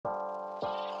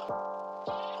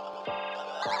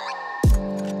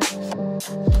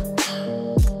Hey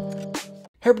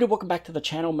everybody, welcome back to the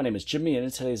channel. My name is Jimmy, and in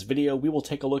today's video we will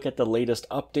take a look at the latest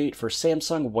update for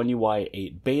Samsung One UI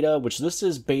 8 Beta, which this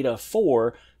is Beta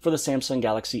 4 for the Samsung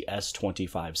Galaxy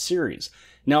S25 series.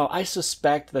 Now, I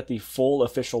suspect that the full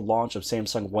official launch of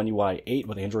Samsung One UI 8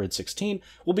 with Android 16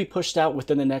 will be pushed out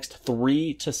within the next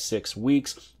 3 to 6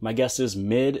 weeks. My guess is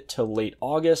mid to late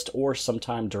August or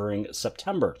sometime during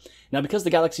September. Now, because the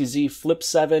Galaxy Z Flip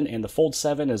 7 and the Fold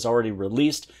 7 is already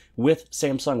released with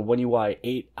Samsung One UI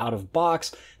 8 out of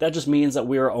box, that just means that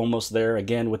we are almost there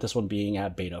again with this one being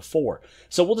at Beta 4.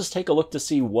 So we'll just take a look to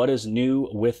see what is new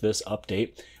with this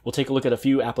update. We'll take a look at a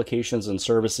few applications and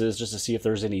services just to see if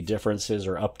there's any differences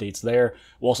or updates there.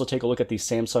 We'll also take a look at the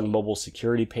Samsung mobile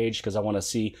security page because I want to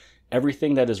see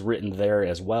everything that is written there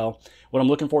as well. What I'm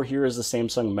looking for here is the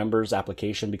Samsung members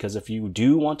application, because if you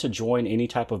do want to join any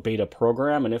type of beta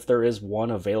program, and if there is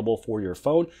one available for your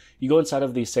phone, you go inside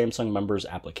of the Samsung members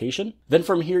application. Then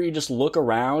from here, you just look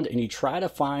around and you try to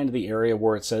find the area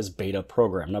where it says beta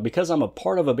program. Now, because I'm a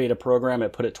part of a beta program, I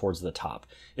put it towards the top.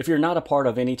 If you're not a part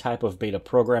of any type of beta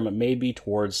program, it may be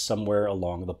towards somewhere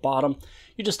along the bottom.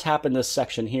 You just tap in this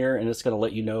section here and it's going to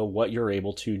let you know what you're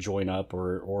able to join up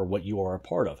or what you are a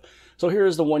part of. So here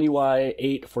is the One UI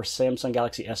 8 for Samsung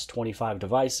Galaxy S25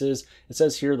 devices. It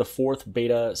says here the 4th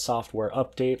beta software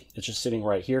update. It's just sitting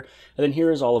right here. And then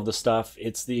here is all of the stuff.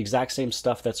 It's the exact same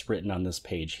stuff that's written on this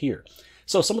page here.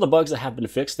 So some of the bugs that have been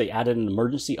fixed, they added an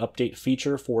emergency update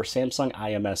feature for Samsung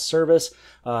IMS service.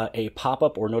 A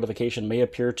pop-up or notification may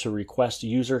appear to request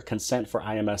user consent for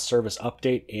IMS service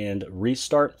update and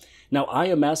restart. Now,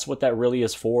 IMS, what that really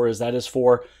is for that is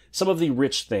for some of the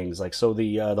rich things, like so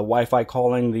the Wi-Fi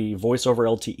calling, the voice over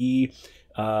LTE,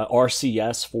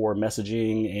 RCS for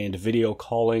messaging and video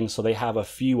calling. So they have a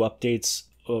few updates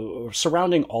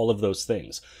surrounding all of those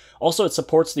things. Also, it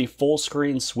supports the full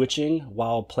screen switching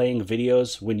while playing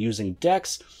videos when using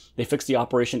DeX. They fixed the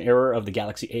operation error of the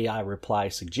Galaxy AI reply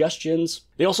suggestions.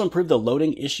 They also improved the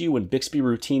loading issue when Bixby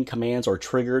routine commands are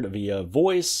triggered via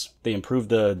voice. They improved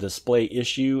the display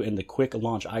issue in the quick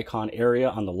launch icon area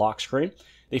on the lock screen.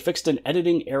 They fixed an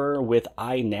editing error with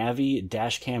iNavi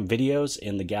dashcam videos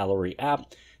in the Gallery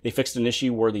app. They fixed an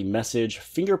issue where the message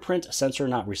fingerprint sensor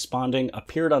not responding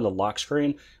appeared on the lock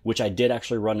screen, which I did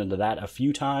actually run into that a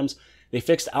few times. They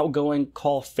fixed outgoing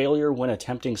call failure when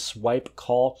attempting swipe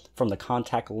call from the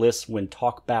contact list when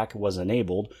talkback was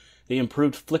enabled. They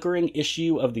improved flickering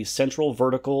issue of the central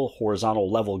vertical horizontal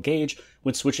level gauge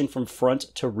when switching from front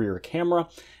to rear camera,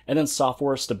 and then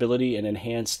software stability and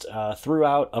enhanced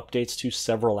throughout updates to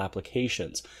several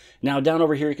applications. Now down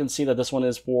over here you can see that this one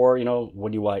is for,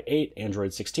 One UI 8,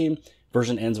 Android 16.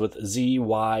 Version ends with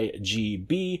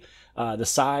ZYGB. The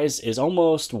size is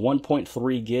almost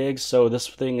 1.3 gigs, so this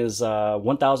thing is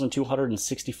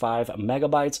 1,265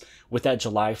 megabytes with that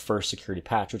July 1st security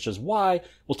patch, which is why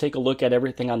we'll take a look at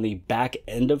everything on the back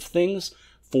end of things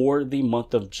for the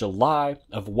month of July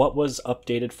of what was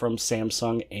updated from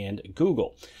Samsung and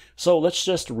Google. So let's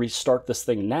just restart this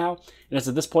thing now. And as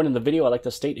at this point in the video, I'd like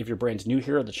to state if you're brand new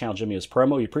here at the channel Jimmy is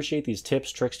Promo, you appreciate these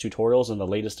tips, tricks, tutorials, and the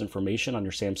latest information on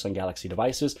your Samsung Galaxy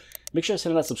devices. Make sure to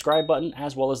hit that subscribe button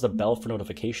as well as the bell for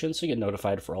notifications so you get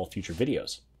notified for all future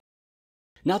videos.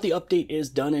 Now that the update is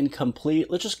done and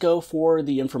complete, let's just go for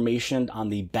the information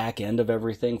on the back end of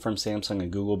everything from Samsung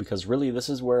and Google, because really this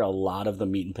is where a lot of the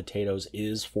meat and potatoes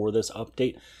is for this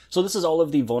update. So this is all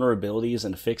of the vulnerabilities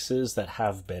and fixes that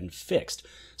have been fixed.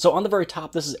 So on the very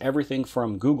top, this is everything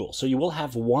from Google. So you will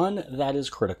have one that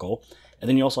is critical, and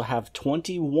then you also have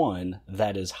 21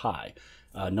 that is high.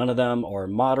 None of them are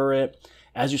moderate.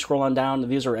 As you scroll on down,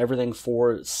 these are everything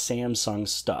for Samsung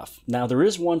stuff. Now, there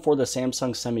is one for the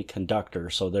Samsung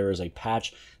semiconductor, so there is a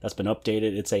patch that's been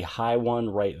updated. It's a high one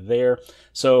right there.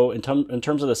 So in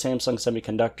terms of the Samsung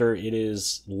semiconductor, it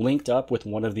is linked up with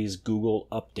one of these Google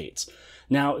updates.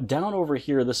 Now, down over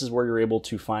here, this is where you're able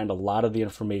to find a lot of the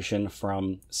information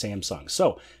from Samsung.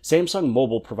 So Samsung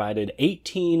Mobile provided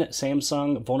 18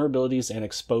 Samsung vulnerabilities and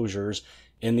exposures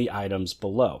in the items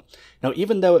below. Now,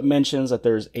 even though it mentions that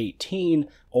there's 18,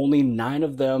 only 9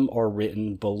 of them are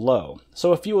written below.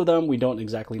 So a few of them, we don't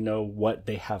exactly know what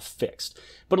they have fixed.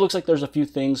 But it looks like there's a few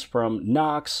things from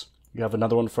Knox. You have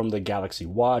another one from the Galaxy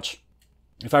Watch.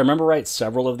 If I remember right,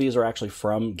 several of these are actually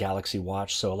from Galaxy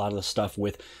Watch. So a lot of the stuff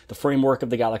with the framework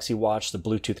of the Galaxy Watch, the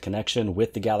Bluetooth connection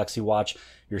with the Galaxy Watch,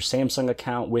 your Samsung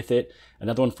account with it,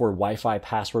 another one for Wi-Fi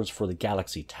passwords for the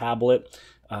Galaxy tablet.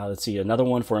 Let's see, another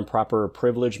one for improper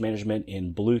privilege management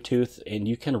in Bluetooth. And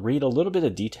you can read a little bit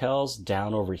of details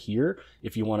down over here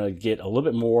if you want to get a little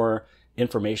bit more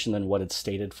information than what it's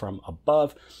stated from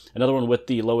above. Another one with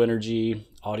the low energy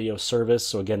audio service.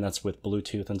 So again, that's with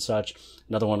Bluetooth and such.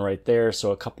 Another one right there.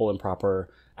 So a couple improper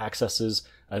accesses.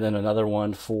 And then another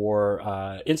one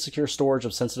for insecure storage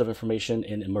of sensitive information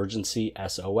in emergency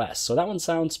SOS. So that one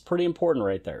sounds pretty important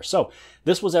right there. So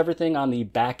this was everything on the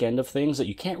back end of things that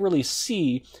you can't really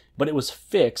see, but it was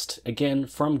fixed, again,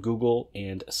 from Google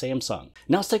and Samsung.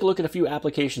 Now let's take a look at a few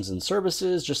applications and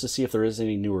services just to see if there is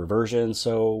any newer version.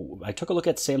 So I took a look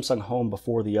at Samsung Home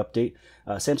before the update.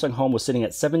 Samsung Home was sitting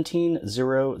at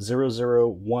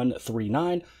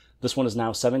 17.0.0.0.139. This one is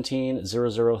now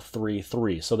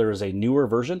 17.0.0.3.3. So there is a newer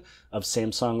version of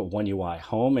Samsung One UI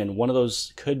Home, and one of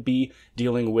those could be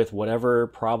dealing with whatever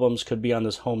problems could be on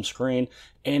this home screen,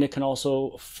 and it can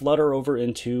also flutter over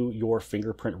into your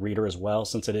fingerprint reader as well,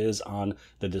 since it is on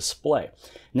the display.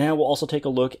 Now we'll also take a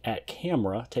look at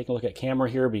camera. Take a look at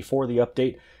camera here before the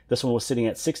update. This one was sitting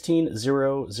at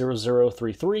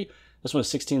 16.0.0.0.3.3. This one is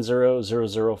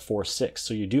 16.0.0.0.4.6.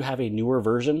 So you do have a newer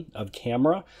version of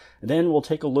camera. Then we'll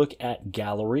take a look at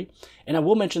gallery. And I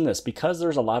will mention this, because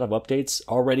there's a lot of updates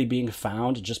already being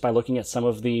found just by looking at some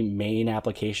of the main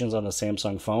applications on the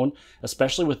Samsung phone,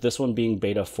 especially with this one being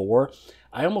beta 4.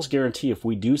 I almost guarantee if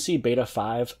we do see beta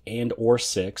 5 and or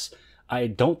 6, I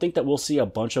don't think that we'll see a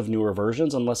bunch of newer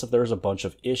versions unless if there's a bunch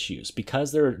of issues.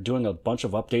 Because they're doing a bunch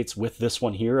of updates with this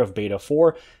one here of beta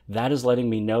 4, that is letting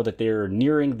me know that they're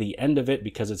nearing the end of it,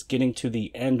 because it's getting to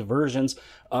the end versions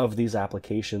of these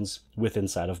applications with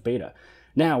inside of beta.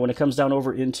 Now, when it comes down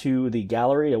over into the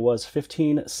gallery, it was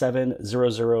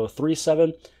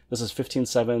 15.7.0.0.3.7. This is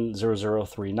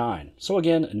 15.7.0.0.3.9. So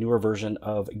again, a newer version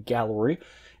of gallery.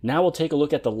 Now we'll take a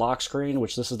look at the lock screen,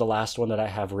 which this is the last one that I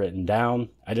have written down.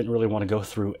 I didn't really want to go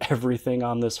through everything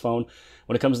on this phone.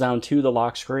 When it comes down to the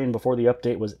lock screen, before the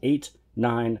update was 8,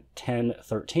 9, 10,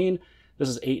 13. This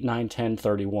is 8, 9, 10,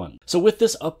 31. So with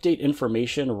this update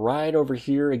information right over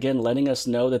here, again, letting us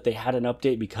know that they had an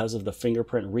update because of the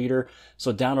fingerprint reader.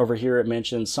 So down over here, it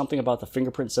mentions something about the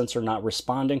fingerprint sensor not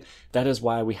responding. That is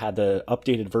why we had the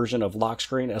updated version of lock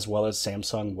screen as well as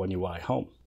Samsung One UI Home.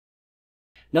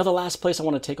 Now the last place I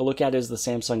want to take a look at is the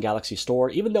Samsung Galaxy Store.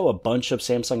 Even though a bunch of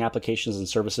Samsung applications and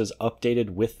services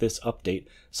updated with this update,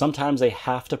 sometimes they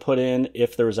have to put in,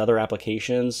 if there's other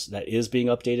applications that is being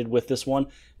updated with this one,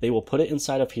 they will put it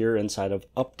inside of here, inside of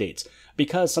updates.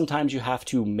 Because sometimes you have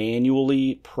to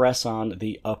manually press on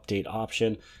the update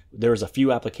option. There's a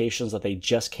few applications that they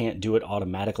just can't do it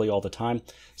automatically all the time.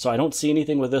 So I don't see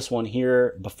anything with this one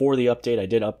here. Before the update, I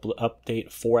did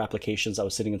update 4 applications that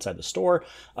was sitting inside the store.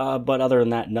 But other than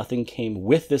that, nothing came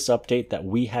with this update that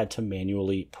we had to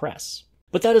manually press.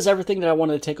 But that is everything that I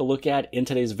wanted to take a look at in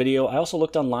today's video. I also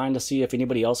looked online to see if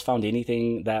anybody else found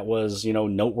anything that was,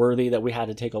 noteworthy that we had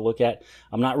to take a look at.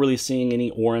 I'm not really seeing any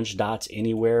orange dots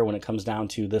anywhere when it comes down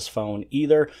to this phone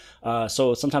either.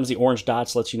 So sometimes the orange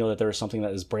dots lets you know that there is something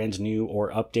that is brand new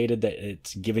or updated, that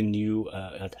it's giving you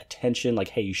attention, like,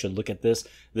 hey, you should look at this.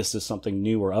 This is something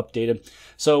new or updated.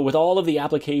 So with all of the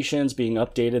applications being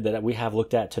updated that we have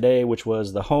looked at today, which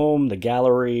was the home, the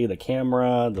gallery, the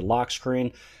camera, the lock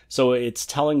screen, so it's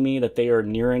telling me that they are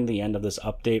nearing the end of this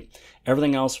update.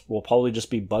 Everything else will probably just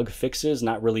be bug fixes,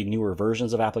 not really newer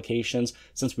versions of applications,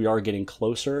 since we are getting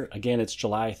closer. Again, it's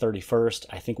July 31st.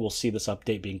 I think we'll see this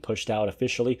update being pushed out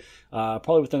officially,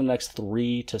 probably within the next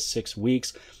 3 to 6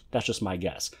 weeks. That's just my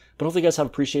guess. But hopefully you guys have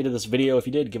appreciated this video. If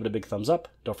you did, give it a big thumbs up.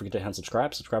 Don't forget to hit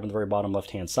subscribe. Subscribe on the very bottom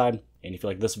left-hand side. And if you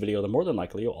like this video, then more than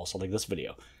likely you'll also like this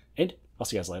video. And I'll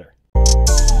see you guys later.